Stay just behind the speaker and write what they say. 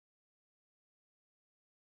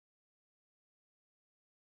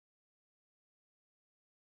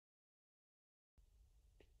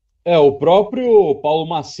O próprio Paulo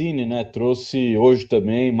Massini, né, trouxe hoje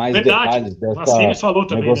também mais Verdade. detalhes O Massini dessa falou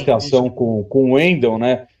também, né? Isso. negociação com o Wendel,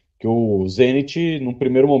 né, que o Zenit, num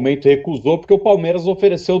primeiro momento, recusou porque o Palmeiras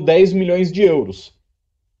ofereceu 10 milhões de euros.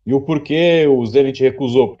 E o porquê o Zenit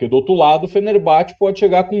recusou? Porque do outro lado o Fenerbahçe pode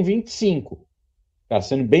chegar com 25. Cara,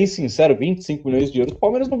 sendo bem sincero, 25 milhões de euros, o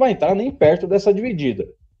Palmeiras não vai entrar nem perto dessa dividida.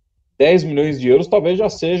 10 milhões de euros talvez já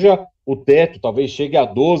seja o teto, talvez chegue a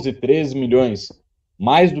 12, 13 milhões.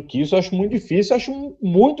 Mais do que isso, eu acho muito difícil. Eu acho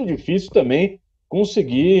muito difícil também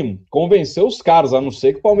conseguir convencer os caras, a não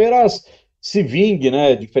ser que o Palmeiras se vingue,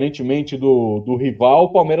 né? Diferentemente do rival,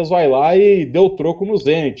 o Palmeiras vai lá e deu troco no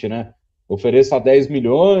Zenit, né? Ofereça 10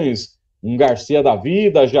 milhões, um Garcia da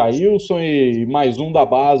vida, Jailson e mais um da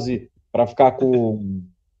base para ficar com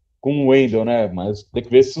o Wendel, né? Mas tem que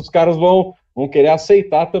ver se os caras vão querer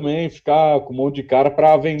aceitar também, ficar com um monte de cara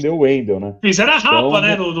para vender o Wendel, né? Fizeram a rapa,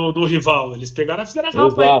 né, Então, no rival. Eles pegaram e fizeram a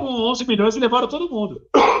rapa aí com exato, 11 milhões e levaram todo mundo.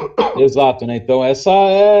 exato, né? Então essa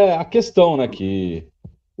é a questão, né? Que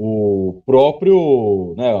o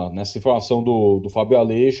próprio, né, nessa informação do Fábio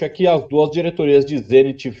Aleixo é que as duas diretorias de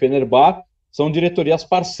Zenit e Fenerbahçe são diretorias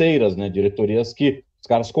parceiras, né? Diretorias que os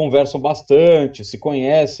caras conversam bastante, se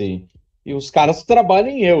conhecem, e os caras trabalham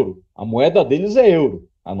em euro. A moeda deles é euro.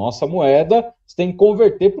 A nossa moeda você tem que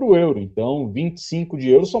converter para o euro. Então, 25 de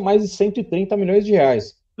euros são mais de 130 milhões de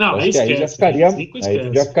reais. Não, Eu aí acho que esquece. 25 aí já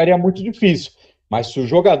esquece. ficaria muito difícil. Mas se o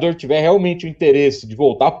jogador tiver realmente o interesse de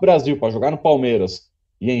voltar para o Brasil para jogar no Palmeiras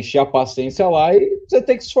e encher a paciência lá, e você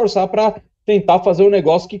tem que se esforçar para tentar fazer um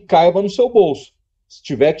negócio que caiba no seu bolso. Se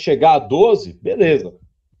tiver que chegar a 12, beleza.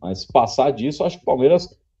 Mas se passar disso, acho que o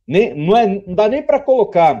Palmeiras não dá nem para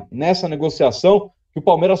colocar nessa negociação que o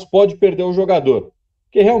Palmeiras pode perder o jogador.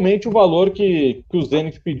 Porque realmente o valor que o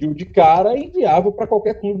Zenit pediu de cara é inviável para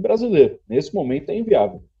qualquer clube brasileiro. Nesse momento é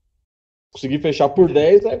inviável. Conseguir fechar por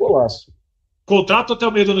 10 é golaço. Contrato até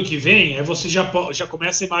o meio do ano que vem, aí você já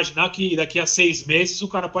começa a imaginar que daqui a 6 meses o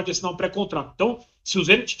cara pode assinar um pré-contrato. Então, se o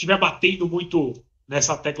Zenit estiver batendo muito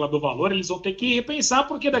nessa tecla do valor, eles vão ter que repensar,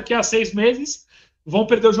 porque daqui a 6 meses vão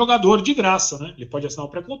perder o jogador de graça, né? Ele pode assinar um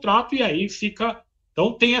pré-contrato e aí fica.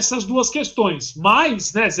 Então, tem essas duas questões.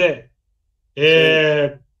 Mas, né, Zé,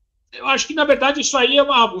 Sim. eu acho que, na verdade, isso aí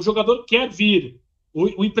o jogador quer vir.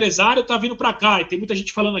 O empresário está vindo para cá. E tem muita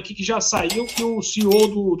gente falando aqui que já saiu que o CEO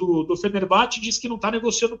do Fenerbahçe disse que não está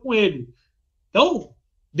negociando com ele. Então,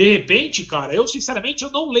 de repente, cara, eu sinceramente eu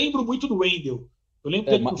não lembro muito do Wendel. Eu lembro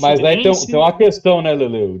dele no Mas aí tem Fluminense. uma questão, né,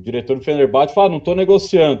 Lele? O diretor do Fenerbahçe fala, não estou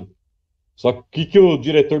negociando. Só que o que o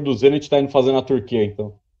diretor do Zenit está indo fazer na Turquia,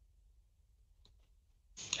 então?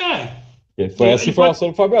 É, Foi essa ele pode. informação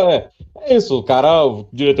do Fábio. É isso, o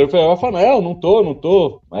diretor do Fenerbahçe fala, não, não tô, não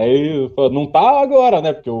tô. Aí fala, não tá agora,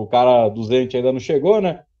 né? Porque o cara do Zenit ainda não chegou,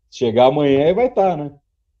 né? Se chegar amanhã, aí vai estar, né?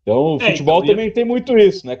 Então, o Então, futebol também tem muito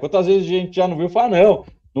isso, né? Quantas vezes a gente já não viu falar, não,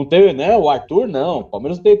 não teve, né? O Arthur, não. O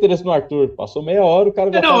Palmeiras não tem interesse no Arthur. Passou meia hora, o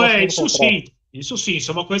cara já não, tava assinando o isso contrato. sim. Isso sim.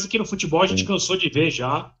 Isso é uma coisa que no futebol a gente Sim. cansou de ver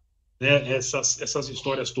já, né? Essas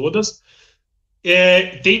histórias todas.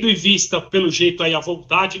 Tendo em vista, pelo jeito aí, a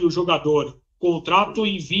vontade do jogador, contrato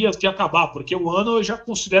em vias de acabar, porque o ano eu já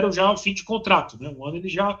considero já o fim de contrato, né? O ano ele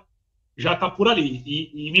já está por ali.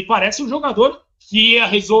 E me parece um jogador que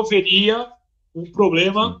resolveria um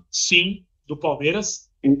problema, Sim. sim, do Palmeiras,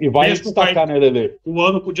 E vale mesmo com destacar, né, Lele? o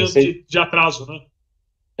ano com diante de atraso, né?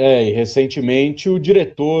 E recentemente o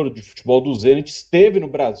diretor de futebol do Zenit esteve no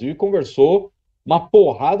Brasil e conversou uma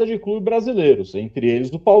porrada de clubes brasileiros, entre eles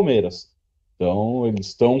do Palmeiras. Então, eles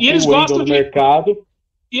estão E com eles o Wendel gostam no de mercado.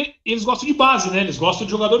 eles gostam de base, né? Eles gostam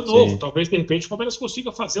de jogador novo. Sim. Talvez, de repente, o Palmeiras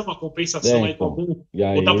consiga fazer uma compensação aí com Então. algum, E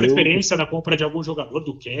ou dar aí, preferência na compra de algum jogador,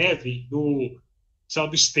 do Kevin, sei lá,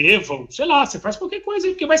 do Estevão, sei lá, você faz qualquer coisa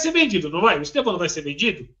aí, porque vai ser vendido, não vai? O Estevão não vai ser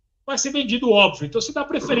vendido? Vai ser vendido, óbvio. Então você dá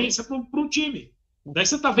preferência para um time. Daí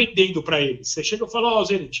você está vendendo para eles. Você chega e fala, ó,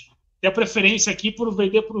 Zenit, tem a preferência aqui por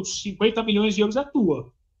vender por 50 milhões de euros é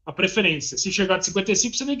tua. A preferência. Se chegar de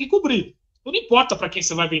 55, você tem que cobrir. Não importa para quem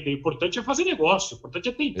você vai vender, o importante é fazer negócio, o importante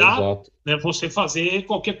é tentar, exato. né, você fazer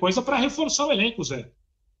qualquer coisa para reforçar o elenco, Zé.